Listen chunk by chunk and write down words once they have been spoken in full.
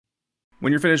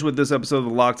When you're finished with this episode of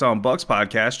the Locked On Bucs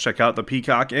podcast, check out the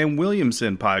Peacock and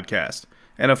Williamson podcast.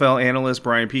 NFL analyst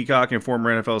Brian Peacock and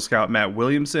former NFL scout Matt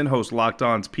Williamson host Locked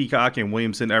On's Peacock and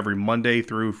Williamson every Monday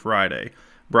through Friday.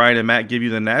 Brian and Matt give you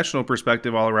the national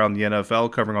perspective all around the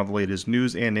NFL, covering all the latest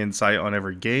news and insight on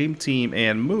every game, team,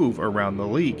 and move around the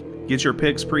league. Get your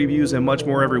picks, previews, and much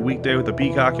more every weekday with the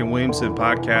Peacock and Williamson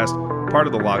podcast, part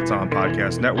of the Locked On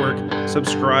Podcast Network.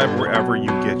 Subscribe wherever you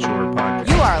get your podcast.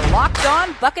 You are Locked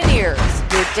On Buccaneers,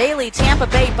 your daily Tampa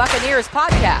Bay Buccaneers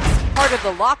podcast, part of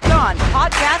the Locked On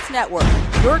Podcast Network,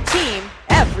 your team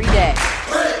every day.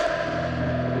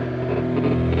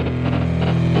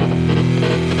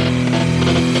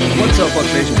 What's up,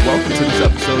 Bucs Nation? Welcome to this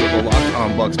episode of the Locked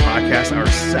On Bucs podcast, our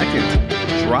second,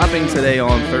 dropping today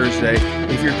on Thursday.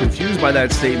 If you're confused by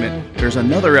that statement, there's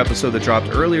another episode that dropped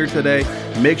earlier today.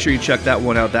 Make sure you check that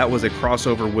one out. That was a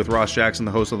crossover with Ross Jackson,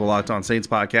 the host of the Locked On Saints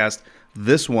podcast.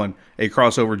 This one, a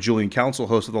crossover Julian Council,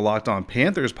 host of the Locked On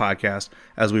Panthers podcast,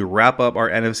 as we wrap up our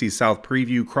NFC South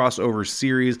preview crossover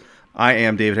series. I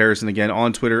am David Harrison, again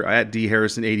on Twitter at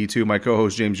DHarrison82. My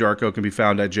co-host James Yarko can be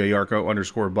found at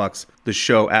JYarko_Bucks. The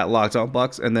show at Locked On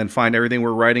Bucks, and then find everything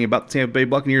we're writing about the Tampa Bay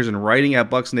Buccaneers and writing at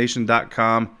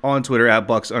BucksNation.com, on Twitter at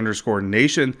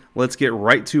Bucks_Nation. Let's get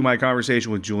right to my conversation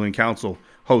with Julian Council,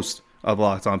 host of the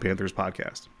Locked On Panthers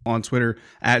podcast. On Twitter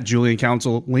at Julian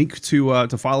Council. Link to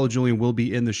follow Julian will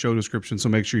be in the show description, so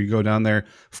make sure you go down there,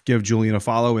 give Julian a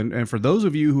follow. And for those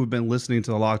of you who have been listening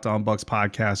to the Locked On Bucks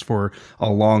podcast for a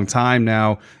long time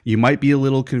now, you might be a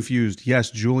little confused. Yes,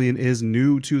 Julian is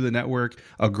new to the network,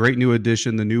 a great new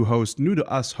addition, the new host, new to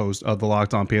us host of the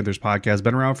Locked On Panthers podcast.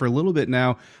 Been around for a little bit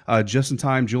now, just in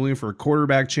time, Julian, for a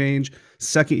quarterback change.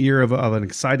 Second year of an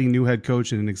exciting new head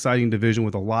coach in an exciting division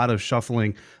with a lot of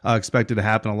shuffling expected to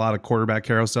happen, a lot of quarterback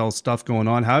carousel stuff going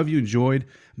on. How have you enjoyed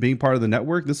being part of the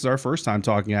network? This is our first time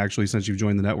talking, actually, since you've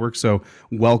joined the network. So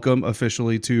welcome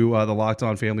officially to the Locked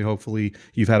On family. Hopefully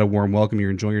you've had a warm welcome. You're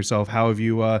enjoying yourself. How have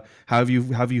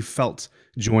you felt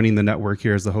joining the network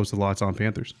here as the host of the Locked On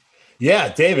Panthers?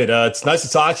 Yeah, David, it's nice to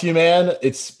talk to you, man.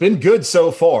 It's been good so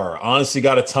far. Honestly,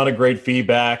 got a ton of great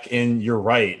feedback, and you're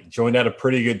right. Joined at a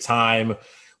pretty good time with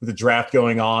the draft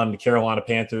going on. The Carolina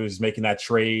Panthers making that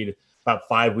trade about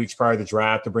 5 weeks prior to the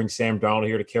draft to bring Sam Darnold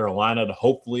here to Carolina to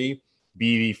hopefully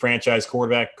be the franchise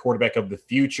quarterback of the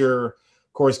future.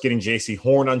 Of course, getting J.C.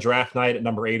 Horn on draft night at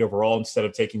number 8 overall instead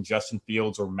of taking Justin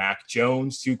Fields or Mac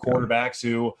Jones, two quarterbacks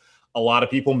who a lot of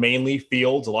people, mainly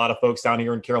Fields, a lot of folks down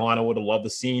here in Carolina would have loved to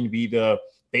see be the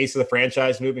base of the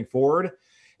franchise moving forward.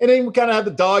 And then we kind of had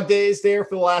the dog days there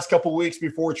for the last couple of weeks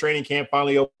before training camp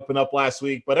finally opened up last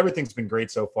week. But everything's been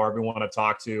great so far. Everyone I've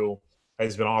talked to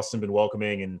has been awesome, been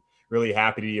welcoming, and really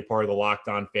happy to be a part of the Locked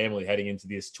On family heading into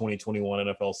this 2021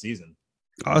 NFL season.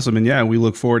 Awesome. And yeah, we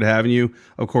look forward to having you.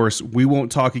 Of course, we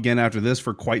won't talk again after this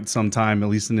for quite some time, at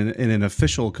least in an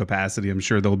official capacity. I'm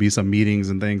sure there'll be some meetings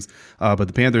and things, but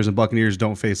the Panthers and Buccaneers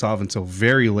don't face off until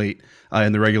very late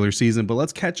in the regular season. But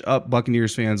let's catch up,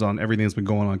 Buccaneers fans, on everything that's been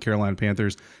going on Carolina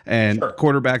Panthers and sure.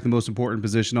 Quarterback, the most important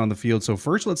position on the field. So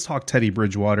first, let's talk Teddy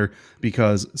Bridgewater,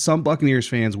 because some Buccaneers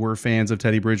fans were fans of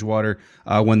Teddy Bridgewater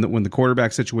when the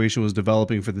quarterback situation was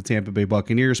developing for the Tampa Bay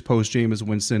Buccaneers post Jameis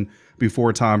Winston,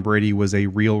 before Tom Brady was a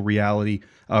real reality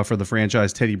for the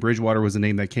franchise. Teddy Bridgewater was a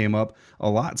name that came up a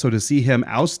lot. So to see him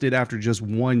ousted after just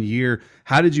 1 year,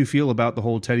 how did you feel about the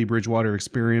whole Teddy Bridgewater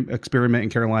experiment in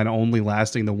Carolina only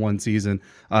lasting the one season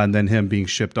and then him being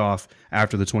shipped off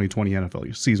after the 2020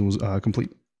 NFL season was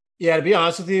complete? Yeah, to be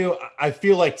honest with you, I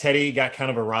feel like Teddy got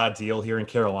kind of a raw deal here in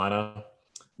Carolina.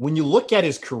 When you look at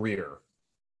his career,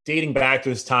 dating back to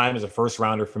his time as a first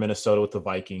rounder for Minnesota with the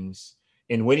Vikings,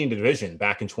 in winning the division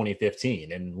back in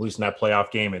 2015 and losing that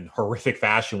playoff game in horrific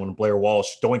fashion when Blair Walsh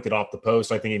doinked it off the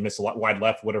post. I think he missed a wide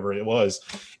left, whatever it was,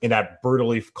 in that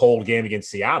brutally cold game against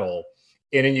Seattle.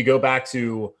 And then you go back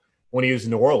to when he was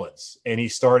in New Orleans and he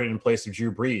started in place of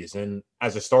Drew Brees. And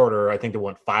as a starter, I think they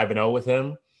went 5-0 with him.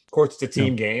 Of course, it's a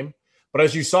team game. But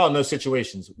as you saw in those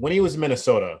situations, when he was in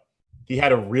Minnesota, he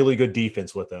had a really good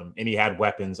defense with him and he had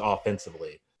weapons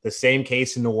offensively. The same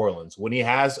case in New Orleans. When he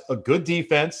has a good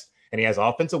defense and he has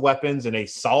offensive weapons and a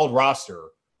solid roster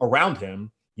around him,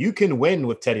 you can win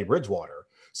with Teddy Bridgewater.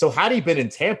 So had he been in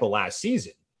Tampa last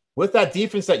season with that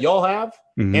defense that y'all have,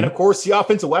 and of course the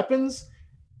offensive weapons,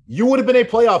 you would have been a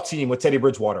playoff team with Teddy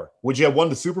Bridgewater. Would you have won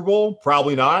the Super Bowl?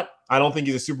 Probably not. I don't think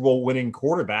he's a Super Bowl winning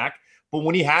quarterback. But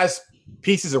when he has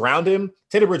pieces around him,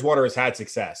 Teddy Bridgewater has had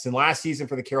success. And last season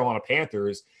for the Carolina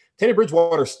Panthers, Teddy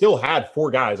Bridgewater still had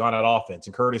 4 guys on that offense,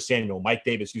 and Curtis Samuel, Mike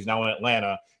Davis, who's now in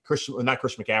Atlanta, not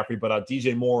Christian McCaffrey, but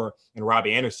DJ Moore and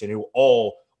Robbie Anderson, who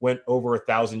all went over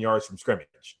 1,000 yards from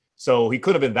scrimmage. So he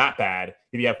could have been that bad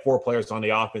if you have 4 players on the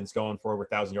offense going for over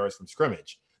 1,000 yards from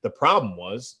scrimmage. The problem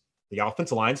was the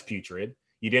offensive line's putrid.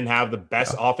 You didn't have the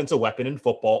best offensive weapon in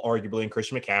football, arguably, in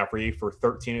Christian McCaffrey for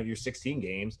 13 of your 16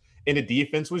 games. And the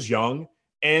defense was young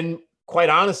and, quite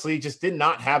honestly, just did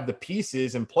not have the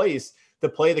pieces in place to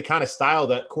play the kind of style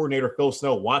that coordinator Phil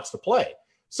Snow wants to play.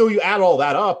 So you add all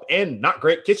that up, and not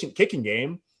great kicking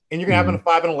game, and you're going to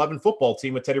have a 5-11 football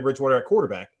team with Teddy Bridgewater at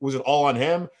quarterback. Was it all on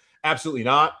him? Absolutely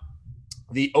not.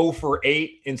 The 0 for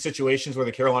 8 in situations where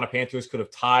the Carolina Panthers could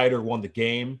have tied or won the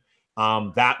game.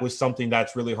 That was something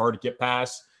that's really hard to get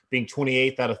past. Being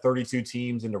 28th out of 32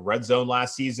 teams in the red zone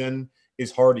last season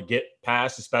is hard to get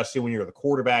past, especially when you're the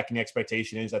quarterback and the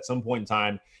expectation is at some point in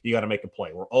time, you got to make a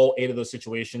play. Were all 8 of those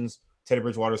situations Teddy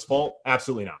Bridgewater's fault?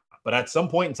 Absolutely not. But at some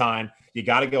point in time, you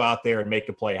got to go out there and make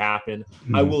a play happen.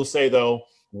 I will say, though,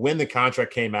 when the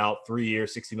contract came out, 3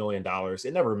 years, $60 million,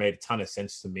 it never made a ton of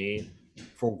sense to me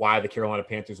for why the Carolina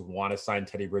Panthers would want to sign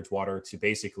Teddy Bridgewater to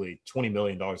basically $20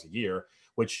 million a year,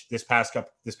 which this past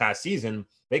season,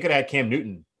 they could have had Cam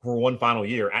Newton for one final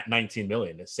year at $19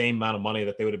 million, the same amount of money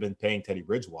that they would have been paying Teddy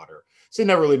Bridgewater. So it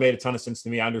never really made a ton of sense to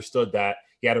me. I understood that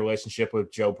he had a relationship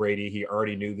with Joe Brady. He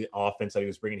already knew the offense that he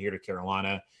was bringing here to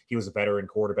Carolina. He was a veteran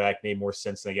quarterback, made more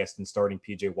sense, I guess, than starting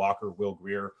P.J. Walker, Will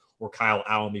Grier, or Kyle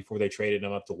Allen before they traded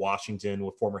him up to Washington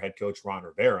with former head coach Ron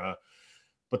Rivera.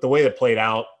 But the way that played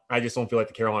out, I just don't feel like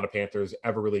the Carolina Panthers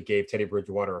ever really gave Teddy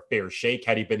Bridgewater a fair shake.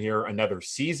 Had he been here another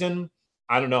season,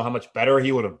 I don't know how much better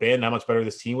he would have been, how much better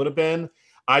this team would have been.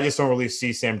 I just don't really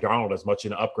see Sam Darnold as much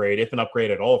an upgrade, if an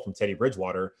upgrade at all, from Teddy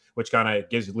Bridgewater, which kind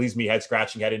of leaves me head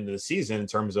scratching head into the season in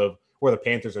terms of where the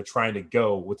Panthers are trying to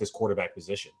go with this quarterback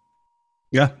position.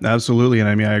 Yeah, absolutely. And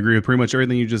I mean, I agree with pretty much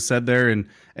everything you just said there.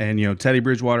 And Teddy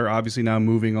Bridgewater obviously now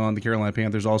moving on. The Carolina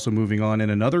Panthers also moving on, and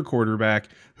another quarterback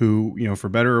who, for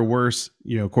better or worse,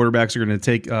 quarterbacks are going to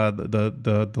take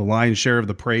the lion's share of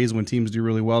the praise when teams do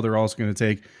really well. They're also going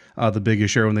to take the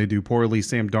biggest share when they do poorly.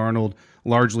 Sam Darnold,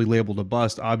 largely labeled a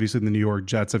bust. Obviously, the New York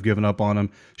Jets have given up on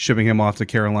him, shipping him off to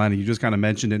Carolina. You just kind of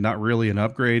mentioned it, not really an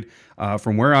upgrade.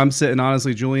 From where I'm sitting,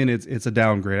 honestly, Julian, it's a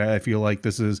downgrade. I feel like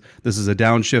this is a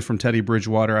downshift from Teddy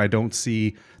Bridgewater. I don't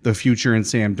see the future in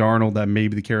Sam Darnold that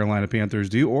maybe the Carolina Panthers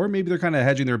do, or maybe they're kind of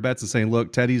hedging their bets and saying,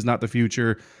 look, Teddy's not the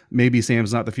future. Maybe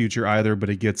Sam's not the future either, but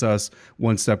it gets us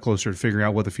one step closer to figuring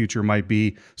out what the future might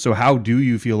be. So how do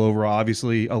you feel overall?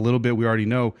 Obviously, a little bit we already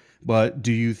know, but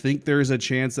do you think there's a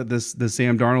chance that the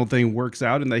Sam Darnold thing works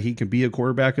out and that he can be a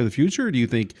quarterback of the future? Or do you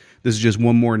think this is just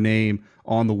one more name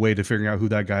on the way to figuring out who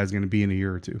that guy is going to be in a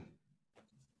year or two?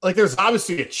 Like, there's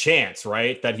obviously a chance,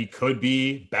 right, that he could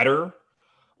be better.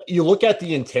 You look at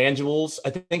the intangibles, I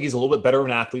think he's a little bit better of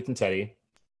an athlete than Teddy.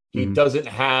 He doesn't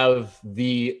have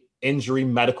the injury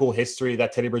medical history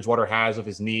that Teddy Bridgewater has of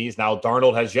his knees. Now,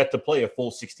 Darnold has yet to play a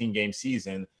full 16-game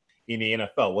season in the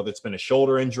NFL, whether it's been a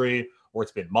shoulder injury or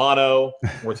it's been mono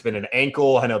or it's been an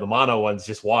ankle. I know the mono one's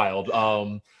just wild.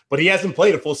 But he hasn't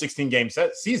played a full 16-game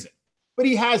season. But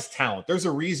he has talent. There's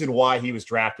a reason why he was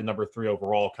drafted number 3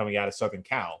 overall coming out of Southern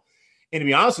Cal. And to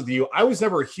be honest with you, I was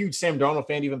never a huge Sam Darnold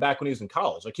fan even back when he was in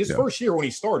college. Like his first year when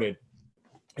he started,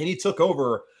 and he took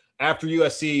over after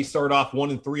USC started off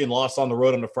 1-3 and lost on the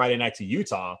road on a Friday night to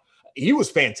Utah. He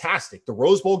was fantastic. The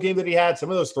Rose Bowl game that he had, some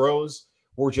of those throws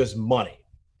were just money.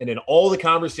 And then all the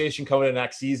conversation coming in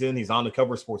next season, he's on the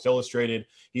cover of Sports Illustrated.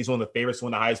 He's one of the favorites to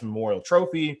win the Heisman Memorial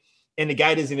Trophy. And the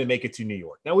guy doesn't even make it to New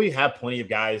York. Now, we have plenty of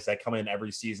guys that come in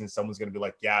every season. Someone's going to be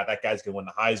like, yeah, that guy's going to win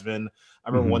the Heisman. I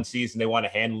remember one season they wanted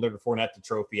to hand Leonard Fournette the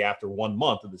trophy after 1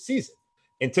 month of the season.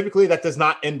 And typically that does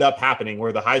not end up happening,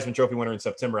 where the Heisman Trophy winner in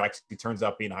September actually turns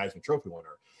out being a Heisman Trophy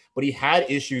winner. But he had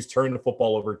issues turning the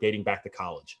football over dating back to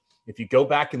college. If you go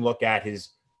back and look at his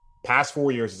past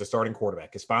 4 years as a starting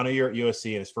quarterback, his final year at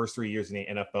USC and his first 3 years in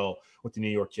the NFL with the New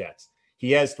York Jets,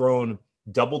 he has thrown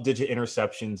double-digit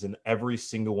interceptions in every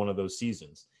single one of those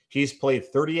seasons. He's played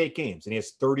 38 games and he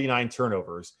has 39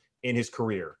 turnovers in his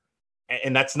career.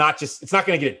 And that's not just, it's not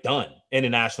going to get it done in the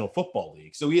National Football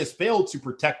League. So he has failed to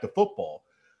protect the football.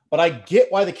 But I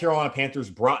get why the Carolina Panthers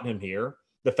brought him here.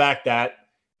 The fact that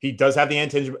he does have the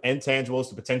intangibles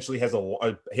to potentially he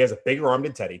has a bigger arm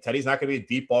than Teddy. Teddy's not going to be a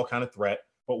deep ball kind of threat.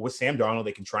 But with Sam Darnold,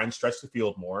 they can try and stretch the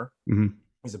field more.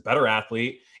 He's a better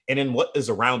athlete. And then what is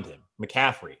around him?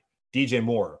 McCaffrey, DJ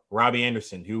Moore, Robbie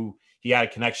Anderson, who he had a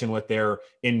connection with there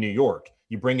in New York.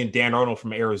 You bring in Dan Arnold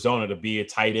from Arizona to be a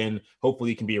tight end. Hopefully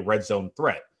he can be a red zone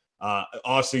threat.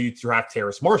 Also, you draft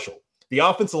Terrace Marshall. The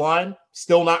offensive line,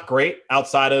 still not great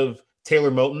outside of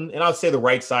Taylor Moton. And I would say the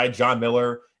right side, John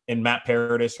Miller and Matt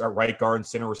Paradis are right guard and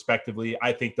center respectively.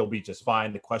 I think they'll be just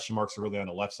fine. The question marks are really on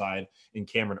the left side in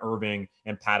Cameron Irving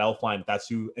and Pat Elflein. That's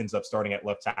who ends up starting at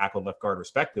left tackle and left guard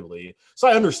respectively. So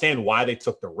I understand why they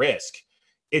took the risk.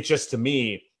 It's just, to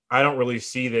me, I don't really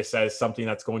see this as something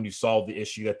that's going to solve the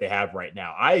issue that they have right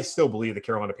now. I still believe the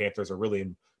Carolina Panthers are really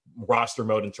in roster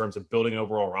mode in terms of building an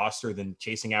overall roster than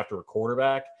chasing after a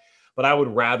quarterback. But I would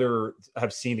rather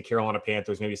have seen the Carolina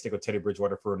Panthers maybe stick with Teddy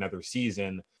Bridgewater for another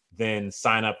season than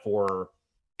sign up for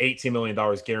 $18 million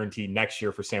guaranteed next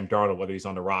year for Sam Darnold, whether he's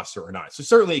on the roster or not. So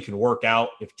certainly it can work out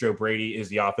if Joe Brady is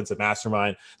the offensive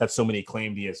mastermind that so many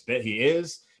claimed he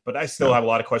is. But I still have a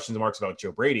lot of questions and marks about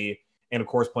Joe Brady. And, of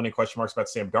course, plenty of question marks about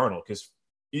Sam Darnold, because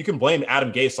you can blame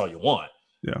Adam Gase all you want.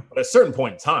 Yeah. But at a certain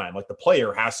point in time, like, the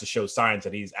player has to show signs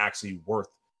that he's actually worth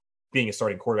being a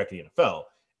starting quarterback in the NFL.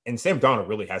 And Sam Darnold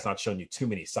really has not shown you too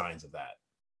many signs of that.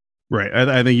 Right.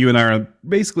 I think you and I are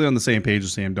basically on the same page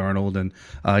as Sam Darnold. And,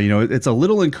 it's a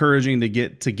little encouraging to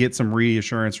get some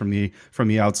reassurance from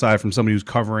the outside, from somebody who's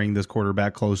covering this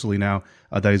quarterback closely now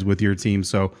that he's with your team.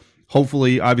 So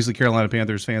hopefully, obviously, Carolina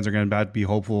Panthers fans are going to be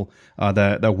hopeful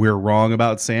that we're wrong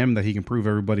about Sam, that he can prove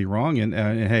everybody wrong. And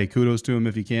hey, kudos to him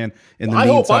if he can. I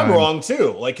hope I'm wrong,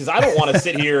 too. Because I don't want to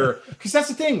sit here. Because that's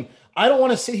the thing. I don't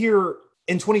want to sit here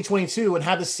in 2022 and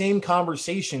have the same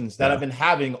conversations that I've been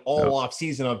having all off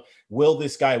season of, will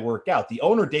this guy work out? The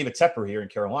owner, David Tepper here in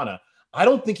Carolina, I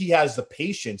don't think he has the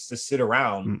patience to sit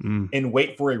around and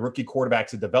wait for a rookie quarterback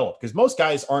to develop, because most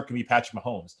guys aren't going to be Patrick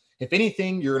Mahomes. If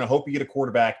anything, you're going to hope you get a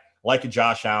quarterback like a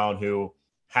Josh Allen, who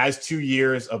has 2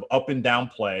 years of up and down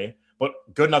play, but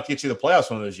good enough to get you to the playoffs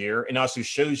one of those years, and also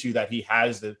shows you that he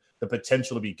has the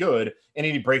potential to be good, and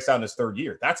then he breaks out in his third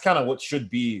year. That's kind of what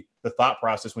should be the thought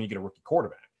process when you get a rookie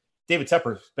quarterback. David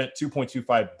Tepper spent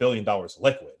 $2.25 billion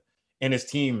liquid, and his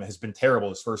team has been terrible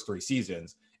his first 3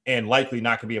 seasons and likely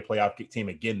not going to be a playoff team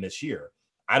again this year.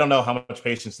 I don't know how much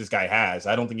patience this guy has.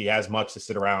 I don't think he has much to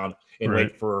sit around and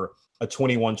wait for a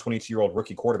 21, 22-year-old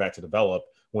rookie quarterback to develop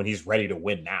when he's ready to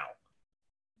win now.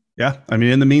 Yeah. I mean,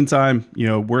 in the meantime,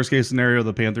 worst case scenario,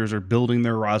 the Panthers are building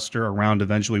their roster around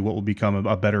eventually what will become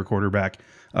a better quarterback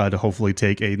to hopefully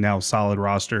take a now solid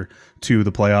roster to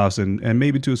the playoffs and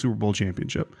maybe to a Super Bowl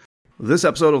championship. This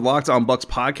episode of Locked On Bucs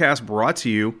podcast brought to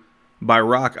you by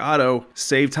Rock Auto.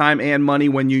 Save time and money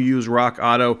when you use Rock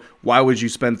Auto. Why would you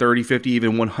spend 30, 50,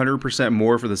 even 100%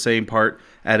 more for the same part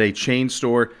at a chain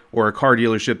store or a car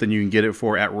dealership than you can get it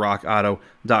for at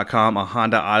rockauto.com? A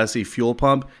Honda Odyssey fuel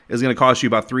pump is going to cost you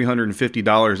about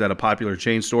 $350 at a popular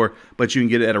chain store, but you can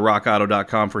get it at a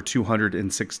rockauto.com for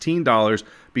 $216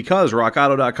 because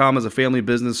rockauto.com is a family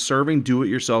business serving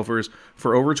do-it-yourselfers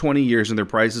for over 20 years, and their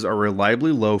prices are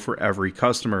reliably low for every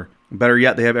customer. Better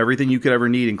yet, they have everything you could ever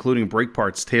need, including brake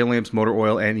parts, tail lamps, motor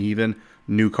oil, and even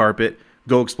new carpet.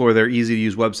 Go explore their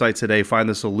easy-to-use website today. Find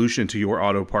the solution to your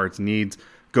auto parts needs.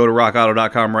 Go to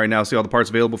rockauto.com right now. See all the parts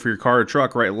available for your car or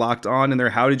truck. Right, Locked On in their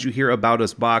How Did You Hear About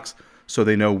Us box so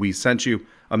they know we sent you.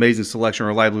 Amazing selection,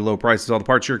 reliably low prices, all the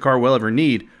parts your car will ever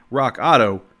need.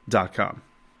 rockauto.com.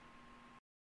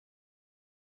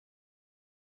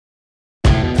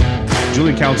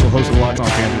 Julian Council, host of the Locked On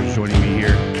Panthers, joining me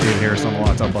here. David Harris on the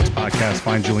Locked On Bucs podcast.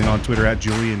 Find Julian on Twitter at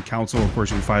Julian Council. Of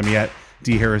course, you can find me at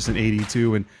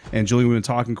DHarrison82. And Julian, we've been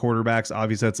talking quarterbacks.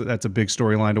 Obviously, that's a big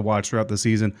storyline to watch throughout the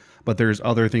season, but there's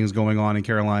other things going on in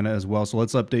Carolina as well. So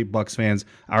let's update Bucs fans,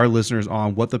 our listeners,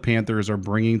 on what the Panthers are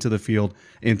bringing to the field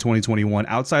in 2021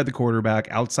 outside the quarterback,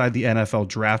 outside the NFL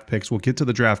draft picks. We'll get to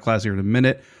the draft class here in a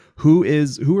minute. Who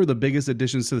are the biggest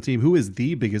additions to the team? Who is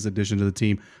the biggest addition to the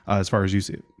team as far as you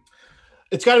see it?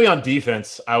 It's got to be on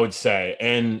defense, I would say.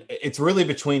 And it's really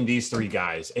between these 3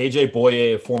 guys. A.J.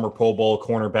 Boye, a former Pro Bowl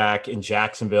cornerback in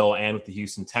Jacksonville and with the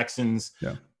Houston Texans,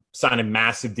 signed a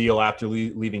massive deal after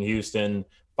leaving Houston,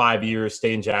 5 years,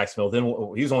 stay in Jacksonville. Then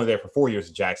he was only there for 4 years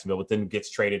in Jacksonville, but then gets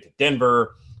traded to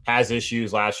Denver, has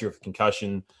issues last year with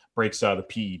concussion, breaks the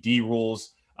PED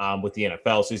rules with the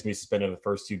NFL. So he's going to be suspended in the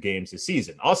first 2 games this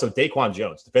season. Also, Daquan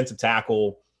Jones, defensive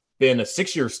tackle, been a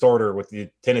 6-year starter with the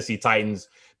Tennessee Titans,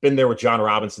 been there with John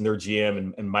Robinson, their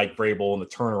GM, and Mike Vrabel, and the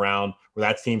turnaround where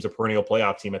that team's a perennial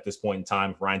playoff team at this point in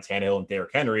time, Ryan Tannehill and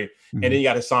Derrick Henry. And then you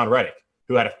got Hassan Reddick,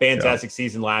 who had a fantastic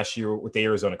season last year with the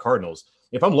Arizona Cardinals.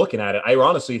 If I'm looking at it, I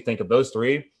honestly think of those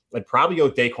 3, I'd probably go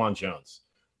with Daquan Jones,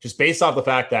 just based off the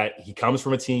fact that he comes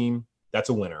from a team that's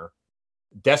a winner.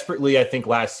 Desperately, I think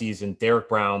last season, Derek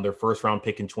Brown, their first-round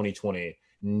pick in 2020,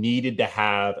 needed to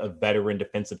have a veteran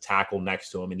defensive tackle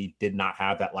next to him, and he did not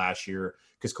have that last year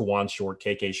because Kawan Short,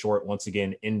 KK Short, once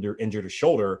again injured his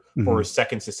shoulder for his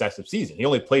second successive season. He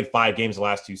only played 5 games the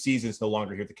last 2 seasons, no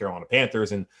longer here at the Carolina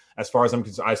Panthers. And as far as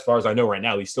I know right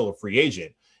now, he's still a free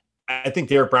agent. I think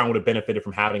Derek Brown would have benefited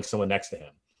from having someone next to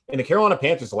him. And the Carolina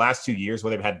Panthers, the last 2 years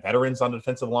where they've had veterans on the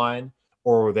defensive line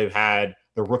or they've had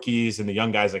the rookies and the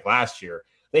young guys like last year,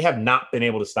 they have not been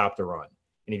able to stop the run.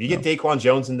 And if you get Daquan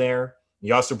Jones in there,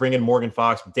 you also bring in Morgan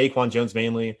Fox, but Daquan Jones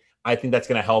mainly, I think that's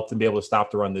going to help them be able to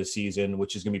stop the run this season,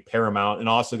 which is going to be paramount and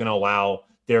also going to allow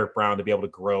Derek Brown to be able to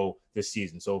grow this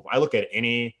season. So if I look at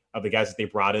any of the guys that they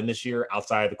brought in this year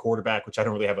outside of the quarterback, which I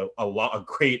don't really have a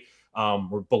great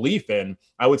belief in,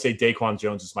 I would say Daquan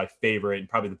Jones is my favorite and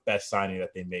probably the best signing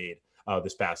that they made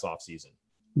this past offseason.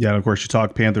 Yeah, and of course, you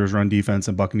talk Panthers run defense,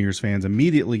 and Buccaneers fans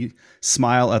immediately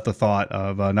smile at the thought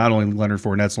of not only Leonard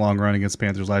Fournette's long run against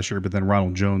Panthers last year, but then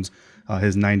Ronald Jones,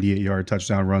 his 98-yard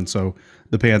touchdown run. So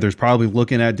the Panthers probably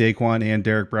looking at Daquan and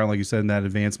Derek Brown, like you said, in that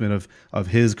advancement of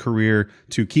his career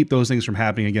to keep those things from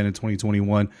happening again in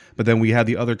 2021. But then we had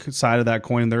the other side of that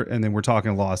coin there, and then we're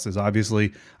talking losses.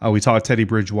 Obviously, we talked Teddy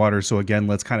Bridgewater. So again,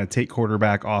 let's kind of take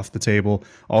quarterback off the table.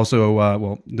 Also,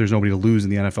 well, there's nobody to lose in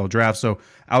the NFL draft. So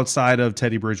outside of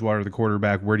Teddy Bridgewater, the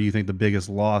quarterback, where do you think the biggest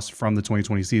loss from the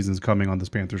 2020 season is coming on this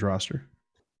Panthers roster?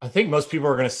 I think most people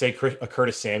are going to say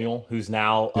Curtis Samuel, who's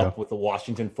now up with the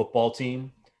Washington football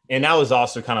team. And that was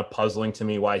also kind of puzzling to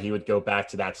me why he would go back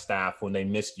to that staff when they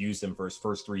misused him for his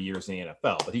first 3 years in the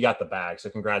NFL. But he got the bag, so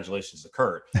congratulations to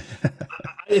Kurt.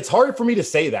 It's hard for me to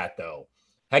say that, though.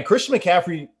 Had Christian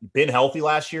McCaffrey been healthy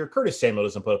last year, Curtis Samuel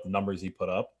doesn't put up the numbers he put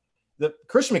up.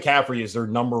 Christian McCaffrey is their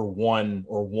number 1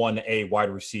 or 1A wide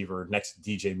receiver next to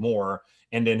DJ Moore.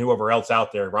 And then whoever else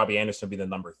out there, Robbie Anderson would be the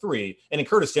number 3. And then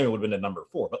Curtis Samuel would have been the number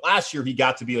 4. But last year, he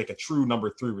got to be like a true number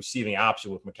 3 receiving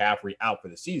option with McCaffrey out for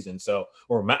the season.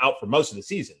 Or out for most of the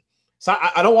season. So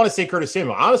I don't want to say Curtis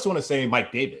Samuel. I honestly want to say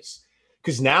Mike Davis.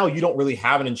 Because now you don't really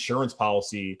have an insurance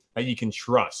policy that you can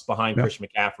trust behind Christian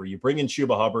McCaffrey. You bring in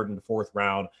Chuba Hubbard in the 4th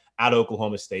round out of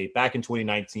Oklahoma State back in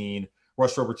 2019.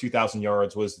 Rushed for over 2,000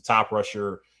 yards, was the top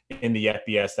rusher in the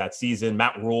FBS that season.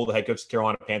 Matt Rule, the head coach of the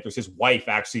Carolina Panthers, his wife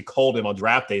actually called him on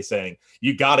draft day saying,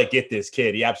 you got to get this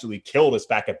kid. He absolutely killed us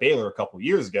back at Baylor a couple of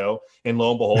years ago. And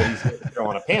lo and behold, he's with the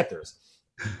Carolina Panthers.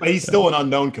 But he's still an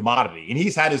unknown commodity. And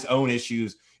he's had his own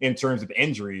issues in terms of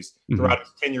injuries throughout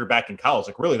his tenure back in college.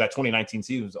 Like really, that 2019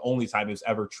 season was the only time he was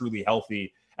ever truly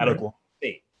healthy at Oklahoma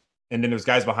State. And then there's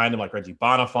guys behind him like Reggie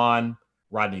Bonifon,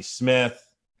 Rodney Smith.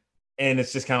 And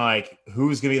it's just kind of like,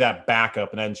 who's going to be that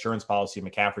backup in that insurance policy if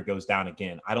McCaffrey goes down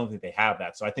again? I don't think they have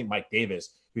that. So I think Mike Davis,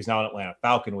 who's now an Atlanta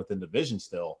Falcon within the division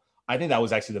still, I think that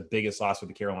was actually the biggest loss for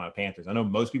the Carolina Panthers. I know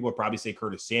most people would probably say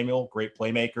Curtis Samuel, great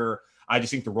playmaker. I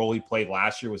just think the role he played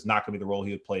last year was not going to be the role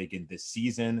he would play again this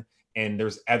season. And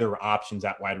there's other options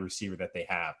at wide receiver that they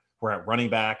have. Where at running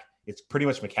back, it's pretty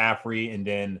much McCaffrey. And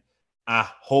then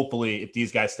hopefully if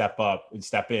these guys step up and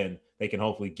step in, they can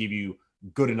hopefully give you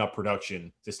good enough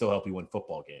production to still help you win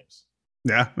football games.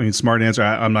 Yeah, I mean, smart answer.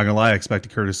 I'm not gonna lie, I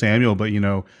expected Curtis Samuel, but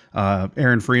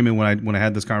Aaron Freeman, when I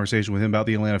had this conversation with him about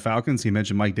the Atlanta Falcons, he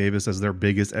mentioned Mike Davis as their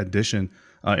biggest addition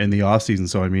in the offseason.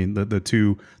 So I mean, the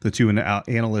two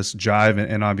analysts jive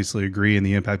and obviously agree in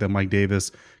the impact that Mike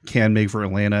Davis can make for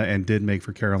Atlanta and did make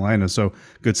for Carolina. So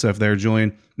good stuff there,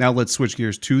 Julian. Now let's switch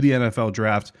gears to the NFL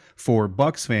draft for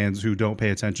Bucs fans who don't pay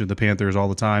attention to the Panthers all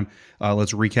the time.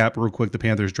 Let's recap real quick the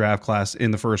Panthers draft class.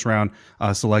 In the first round,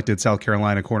 selected South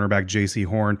Carolina cornerback J.C.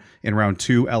 Horn. In round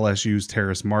 2, LSU's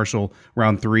Terrace Marshall.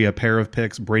 Round 3, a pair of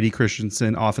picks, Brady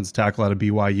Christensen, offensive tackle out of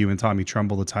BYU, and Tommy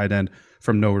Tremble, the tight end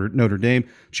from Notre Dame.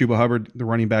 Chuba Hubbard, the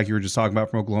running back you were just talking about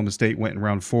from Oklahoma State, went in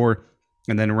round 4.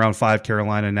 And then in round 5,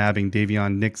 Carolina nabbing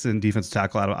Davion Nixon, defensive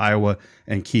tackle out of Iowa,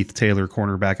 and Keith Taylor,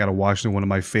 cornerback out of Washington, one of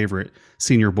my favorite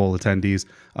Senior Bowl attendees.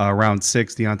 Round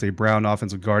 6, Deontay Brown,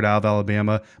 offensive guard out of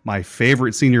Alabama, my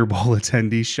favorite Senior Bowl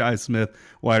attendee, Shi Smith,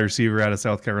 wide receiver out of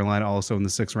South Carolina, also in the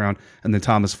 6th round. And then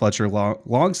Thomas Fletcher,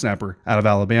 long snapper out of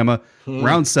Alabama.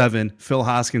 Round 7, Phil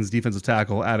Hoskins, defensive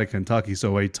tackle out of Kentucky.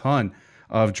 So a ton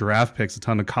of draft picks, a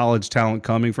ton of college talent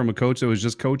coming from a coach that was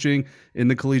just coaching in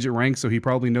the collegiate ranks, so he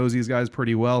probably knows these guys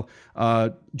pretty well.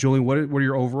 Julian, what are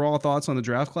your overall thoughts on the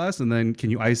draft class? And then can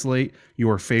you isolate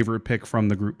your favorite pick from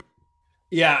the group?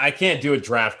 Yeah, I can't do a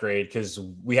draft grade because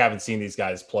we haven't seen these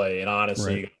guys play. And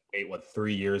honestly, wait,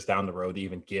 3 years down the road to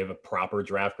even give a proper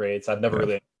draft grade? So I've never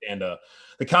really understand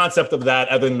the concept of that,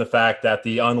 other than the fact that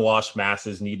the unwashed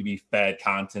masses need to be fed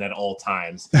content at all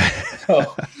times. For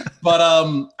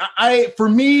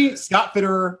me, Scott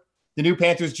Fitterer, the new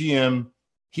Panthers GM,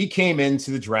 he came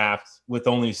into the draft with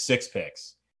only 6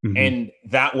 picks. And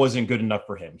that wasn't good enough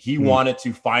for him. He wanted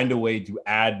to find a way to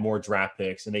add more draft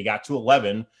picks, and they got to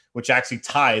 11, which actually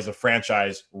ties a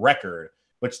franchise record,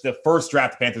 which the first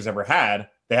draft the Panthers ever had,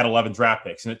 they had 11 draft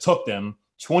picks, and it took them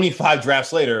 25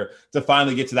 drafts later to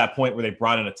finally get to that point where they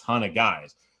brought in a ton of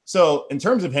guys. So in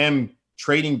terms of him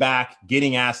trading back,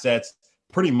 getting assets,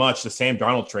 pretty much the Sam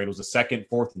Darnold trade was the second,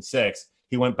 fourth, and sixth.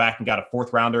 He went back and got a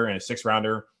fourth rounder and a sixth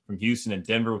rounder from Houston and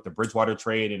Denver with the Bridgewater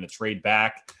trade and a trade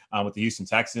back with the Houston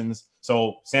Texans.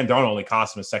 So Sam Darnold only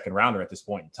cost him a second rounder at this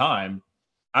point in time.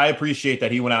 I appreciate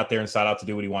that he went out there and sought out to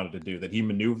do what he wanted to do, that he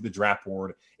maneuvered the draft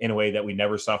board in a way that we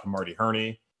never saw from Marty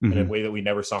Herney, in a way that we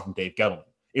never saw from Dave Gettleman.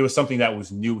 It was something that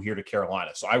was new here to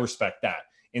Carolina. So I respect that.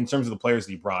 In terms of the players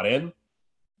that he brought in,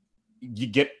 you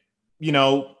get,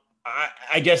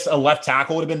 I guess a left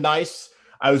tackle would have been nice.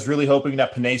 I was really hoping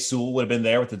that Penei Sewell would have been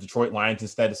there with the Detroit Lions.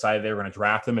 Instead decided they were going to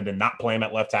draft him and then not play him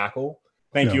at left tackle.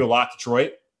 Thank you a lot,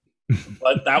 Detroit.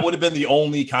 But that would have been the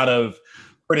only kind of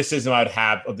criticism I'd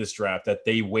have of this draft, that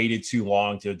they waited too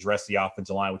long to address the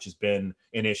offensive line, which has been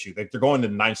an issue. They're going to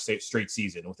the ninth straight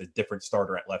season with a different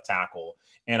starter at left tackle.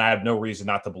 And I have no reason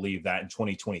not to believe that in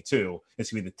 2022,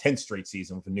 it's going to be the 10th straight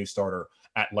season with a new starter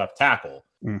at left tackle.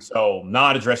 So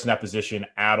not addressing that position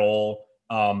at all.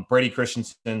 Brady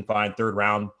Christensen, fine, third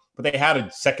round, but they had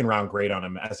a second round grade on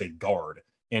him as a guard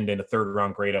and then a third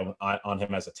round grade on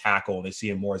him as a tackle. And they see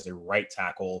him more as a right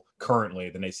tackle currently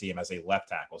than they see him as a left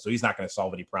tackle. So he's not going to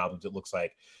solve any problems, it looks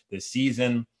like, this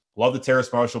season. Love the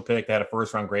Terrace Marshall pick. They had a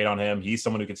first round grade on him. He's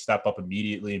someone who could step up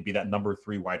immediately and be that number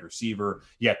 3 wide receiver,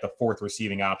 yet the fourth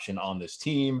receiving option on this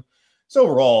team. So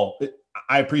overall,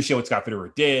 I appreciate what Scott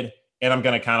Fitterer did. And I'm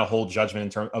going to kind of hold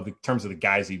judgment in terms of the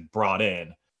guys he brought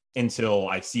in until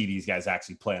I see these guys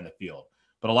actually play on the field.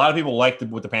 But a lot of people liked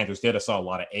what the Panthers did. I saw a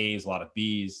lot of A's, a lot of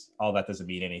B's. All that doesn't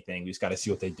mean anything. We just got to see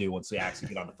what they do once they actually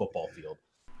get on the football field.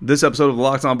 This episode of the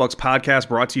Locked On Bucs podcast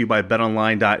brought to you by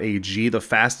BetOnline.ag, the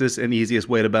fastest and easiest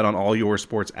way to bet on all your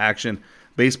sports action.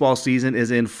 Baseball season is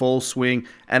in full swing.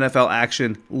 NFL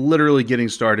action literally getting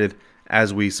started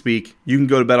as we speak. You can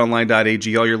go to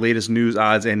BetOnline.ag, all your latest news,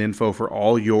 odds, and info for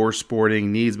all your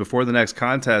sporting needs. Before the next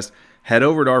contest, head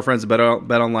over to our friends at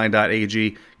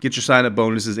BetOnline.ag. Get your sign-up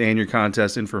bonuses and your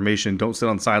contest information. Don't sit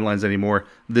on the sidelines anymore.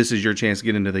 This is your chance to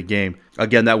get into the game.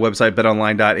 Again, that website,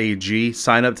 BetOnline.ag.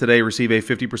 Sign up today. Receive a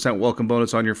 50% welcome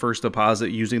bonus on your first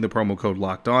deposit using the promo code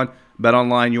LOCKEDON.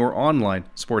 BetOnline, your online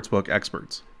sportsbook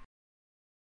experts.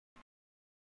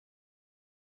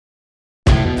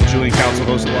 Julian Council,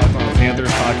 host of Locked On Panthers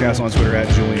podcast on Twitter at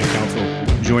Julian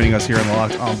Council, joining us here on the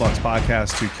Locked On Bucs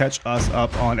podcast to catch us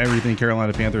up on everything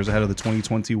Carolina Panthers ahead of the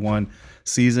 2021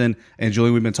 season. And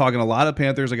Julian, we've been talking a lot of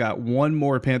Panthers. I got one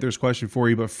more Panthers question for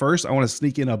you, but first I want to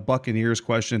sneak in a Buccaneers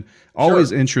question.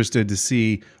 Always interested to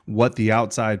see what the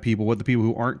outside people, what the people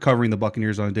who aren't covering the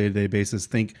Buccaneers on a day-to-day basis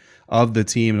think of the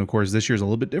team. And of course, this year's a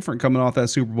little bit different coming off that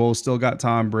Super Bowl. Still got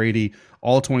Tom Brady,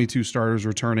 all 22 starters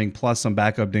returning, plus some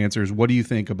backup dancers. What do you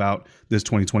think about this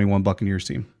 2021 Buccaneers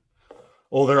team?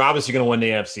 Well, they're obviously going to win the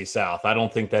NFC South. I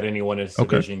don't think that anyone in this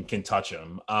division can touch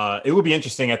them. It would be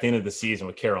interesting at the end of the season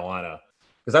with Carolina,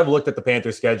 because I've looked at the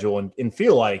Panthers schedule and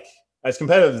feel like, as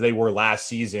competitive as they were last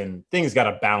season, things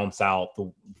got to balance out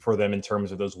for them in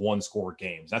terms of those one-score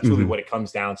games. That's really what it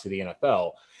comes down to, the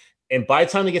NFL. And by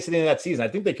the time they get to the end of that season, I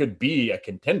think they could be a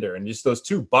contender. And just those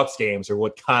 2 Bucs games are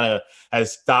what kind of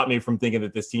has stopped me from thinking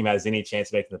that this team has any chance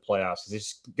of making the playoffs.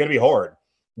 It's going to be hard.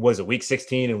 Was it week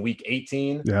 16 and week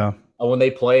 18? Yeah. When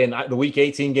they play in the week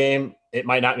 18 game, it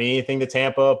might not mean anything to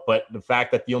Tampa, but the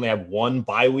fact that you only have one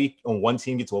bye week and one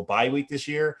team gets to a bye week this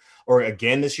year or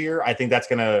again this year, I think that's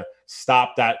going to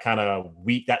stop that kind of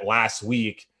week, that last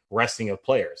week resting of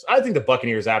players. I think the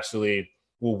Buccaneers absolutely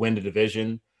will win the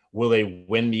division. Will they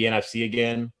win the NFC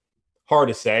again? Hard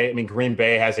to say. I mean, Green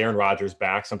Bay has Aaron Rodgers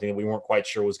back, something that we weren't quite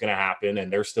sure was going to happen.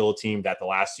 And they're still a team that the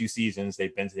last 2 seasons,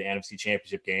 they've been to the NFC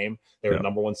Championship game. They were the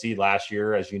number 1 seed last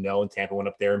year, as you know, and Tampa went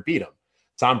up there and beat them.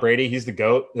 Tom Brady, he's the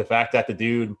GOAT. The fact that the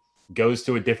dude goes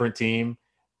to a different team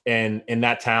and in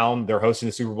that town, they're hosting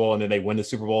the Super Bowl and then they win the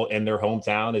Super Bowl in their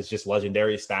hometown is just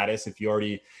legendary status. If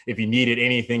you needed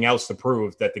anything else to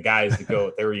prove that the guy is the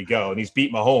GOAT, there you go. And he's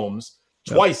beat Mahomes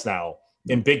twice now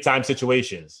in big time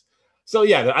situations. So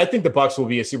yeah, I think the Bucs will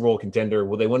be a Super Bowl contender.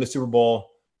 Will they win the Super Bowl?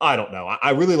 I don't know.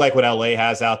 I really like what LA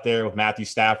has out there with Matthew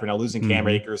Stafford. Now losing Cam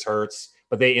Akers hurts,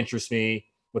 but they interest me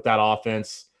with that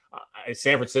offense.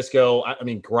 San Francisco, I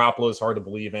mean, Garoppolo is hard to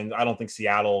believe in. I don't think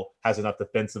Seattle has enough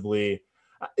defensively.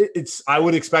 I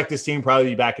would expect this team probably to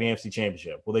be back in the NFC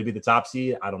Championship. Will they be the top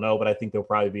seed? I don't know, but I think they'll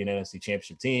probably be an NFC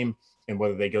Championship team. And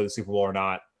whether they go to the Super Bowl or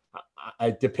not,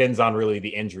 it depends on really the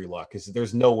injury luck, because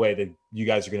there's no way that you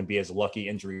guys are going to be as lucky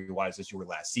injury-wise as you were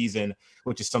last season,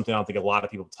 which is something I don't think a lot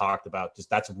of people talked about. Just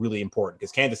that's really important,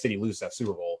 because Kansas City loses that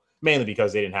Super Bowl mainly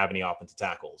because they didn't have any offensive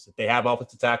tackles. If they have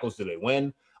offensive tackles, do they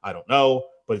win? I don't know,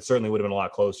 but it certainly would have been a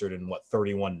lot closer than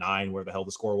 31-9, where the hell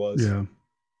the score was. Yeah.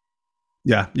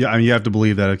 Yeah. I mean, you have to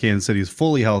believe that Kansas City is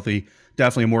fully healthy.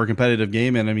 Definitely a more competitive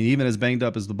game. And I mean, even as banged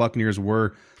up as the Buccaneers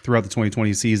were throughout the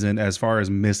 2020 season, as far as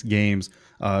missed games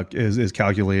is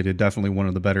calculated, definitely one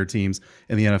of the better teams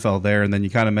in the NFL there. And then you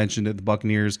kind of mentioned it, the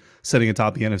Buccaneers sitting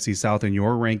atop the NFC South in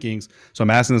your rankings. So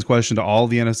I'm asking this question to all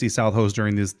the NFC South hosts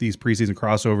during these preseason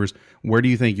crossovers. Where do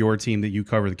you think your team that you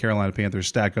cover, the Carolina Panthers,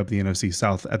 stack up the NFC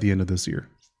South at the end of this year?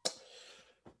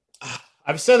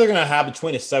 I've said they're going to have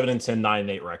between a 7-10,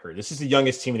 9-8 record. This is the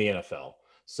youngest team in the NFL.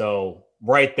 So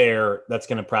right there, that's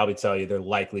going to probably tell you they're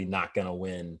likely not going to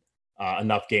win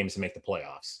enough games to make the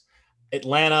playoffs.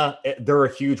 Atlanta, they're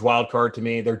a huge wild card to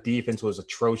me. Their defense was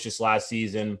atrocious last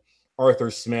season. Arthur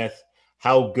Smith,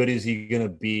 how good is he going to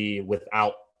be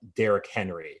without Derrick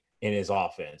Henry in his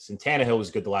offense? And Tannehill was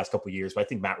good the last couple of years, but I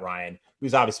think Matt Ryan,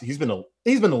 who's obviously he's been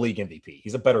the league MVP.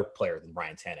 He's a better player than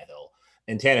Ryan Tannehill.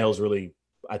 And Tannehill's really,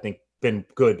 I think, been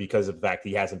good because of the fact that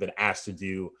he hasn't been asked to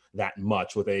do that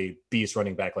much with a beast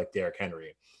running back like Derrick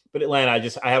Henry. But Atlanta,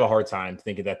 I have a hard time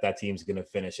thinking that team's going to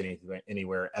finish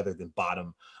anywhere other than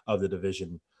bottom of the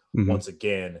division once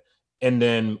again. And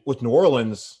then with New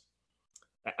Orleans,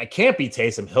 I can't be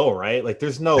Taysom Hill, right? Like,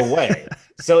 there's no way.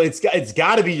 So it's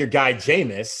got to be your guy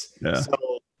Jameis. Yeah. So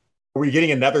are we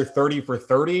getting another 30 for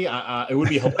 30? It would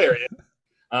be hilarious.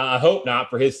 I hope not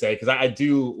for his sake, because I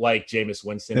do like Jameis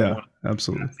Winston. Yeah,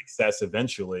 absolutely. Success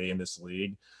eventually in this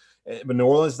league. But New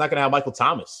Orleans is not going to have Michael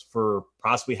Thomas for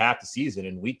possibly half the season.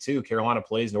 In week 2, Carolina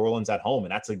plays New Orleans at home,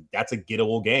 and that's a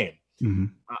gettable game.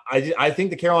 I think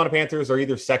the Carolina Panthers are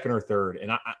either second or third,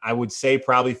 and I would say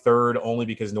probably third only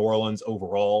because New Orleans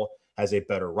overall has a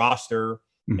better roster.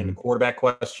 And the quarterback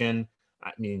question,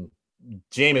 I mean,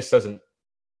 Jameis doesn't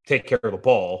take care of the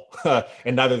ball,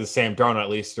 and neither does Sam Darnold, at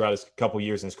least throughout his couple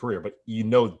years in his career. But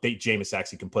Jameis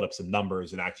actually can put up some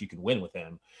numbers and actually can win with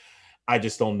him. I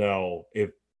just don't know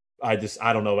I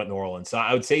don't know about New Orleans. So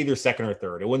I would say either second or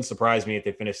third. It wouldn't surprise me if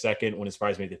they finish second. It wouldn't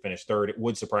surprise me if they finish third. It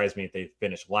would surprise me if they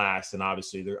finish last. And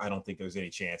obviously, I don't think there's any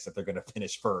chance that they're going to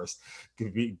finish first,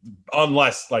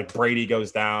 unless like Brady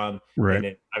goes down.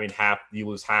 Right. And you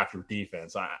lose half your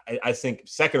defense. I think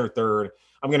second or third.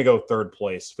 I'm going to go third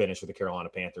place finish with the Carolina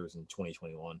Panthers in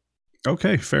 2021.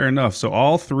 Okay, fair enough. So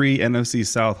all 3 NFC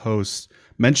South hosts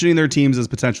mentioning their teams as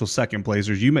potential second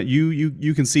placers.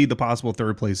 You can see the possible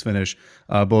third place finish.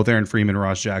 Both Aaron Freeman and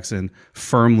Ross Jackson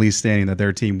firmly stating that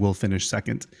their team will finish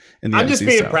second in the NFC South. I'm just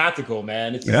being practical,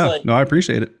 man. It's just no, I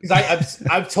appreciate it. Because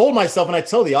I've told myself, and I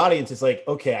tell the audience, it's like,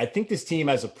 okay, I think this team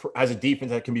has a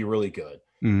defense that can be really good.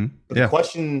 But the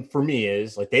question for me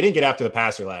is, like, they didn't get after the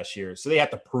passer last year, so they have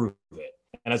to prove it.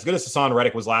 And as good as Hassan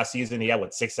Reddick was last season, he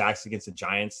had 6 sacks against the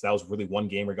Giants. That was really one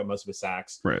game where he got most of his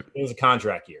sacks. Right. It was a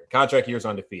contract year. Contract year is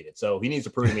undefeated. So he needs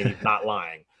to prove to me he's not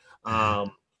lying.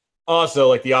 Also,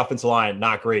 like, the offensive line,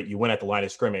 not great. You win at the line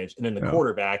of scrimmage. And then the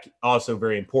quarterback, also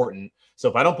very important. So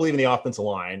if I don't believe in the offensive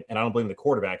line and I don't believe in the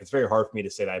quarterback, it's very hard for me to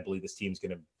say that I believe this team's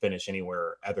going to finish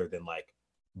anywhere other than like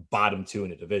bottom 2 in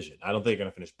the division. I don't think they're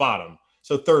going to finish bottom.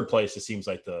 So third place just seems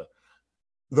like the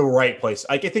right place.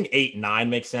 Like, I think 8, 9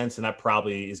 makes sense, and that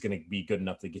probably is going to be good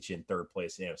enough to get you in third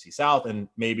place in the NFC South, and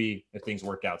maybe if things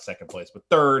work out, second place. But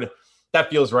third, that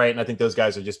feels right, and I think those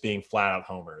guys are just being flat-out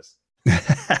homers.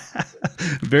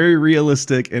 Very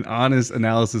realistic and honest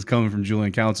analysis coming from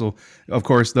Julian Council, of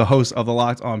course, the host of the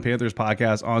Locked On Panthers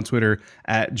podcast on Twitter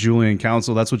at Julian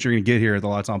Council. That's what you're going to get here at the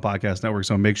Locked On Podcast Network.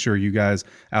 So make sure you guys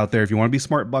out there, if you want to be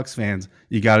smart Bucs fans,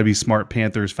 you got to be smart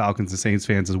Panthers, Falcons, and Saints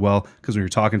fans as well. Because when you're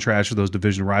talking trash to those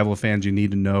division rival fans, you need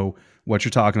to know what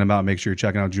you're talking about. Make sure you're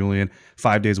checking out Julian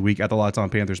 5 days a week at the Locked On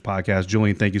Panthers podcast.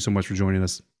 Julian, thank you so much for joining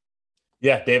us.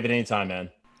 Yeah, David, anytime, man.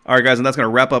 All right, guys, and that's going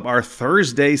to wrap up our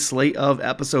Thursday slate of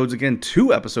episodes. Again,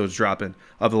 2 episodes dropping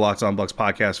of the Locked On Bucs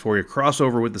podcast for you.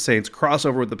 Crossover with the Saints,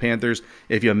 crossover with the Panthers.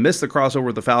 If you missed the crossover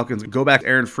with the Falcons, go back to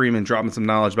Aaron Freeman dropping some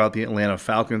knowledge about the Atlanta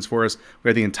Falcons for us. We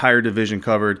had the entire division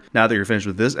covered. Now that you're finished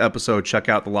with this episode, check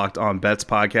out the Locked On Bets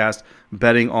podcast.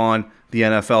 Betting on the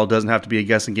NFL doesn't have to be a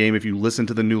guessing game if you listen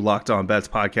to the new Locked On Bets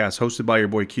podcast hosted by your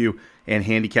boy Q and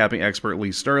handicapping expert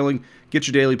Lee Sterling. Get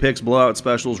your daily picks, blowout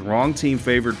specials, wrong team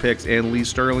favored picks, and Lee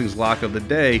Sterling's lock of the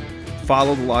day.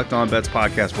 Follow the Locked On Bets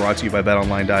podcast brought to you by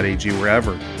betonline.ag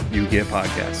wherever you get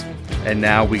podcasts. And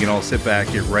now we can all sit back,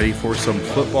 get ready for some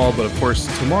football. But of course,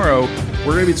 tomorrow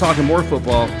we're going to be talking more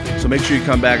football. So make sure you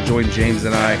come back, join James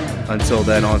and I. Until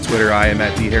then, on Twitter, I am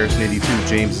at DHarrison82.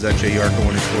 James is at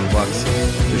JURCO_Bucks.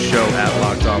 The show at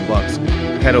Locked On Bucks.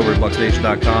 Head over to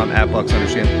BucksNation.com at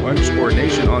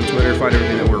Bucks_Nation on Twitter. Find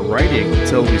everything that we're writing.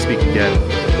 Until we speak again,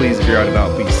 please, if you're out and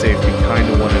about, be safe, be kind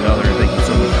to one another.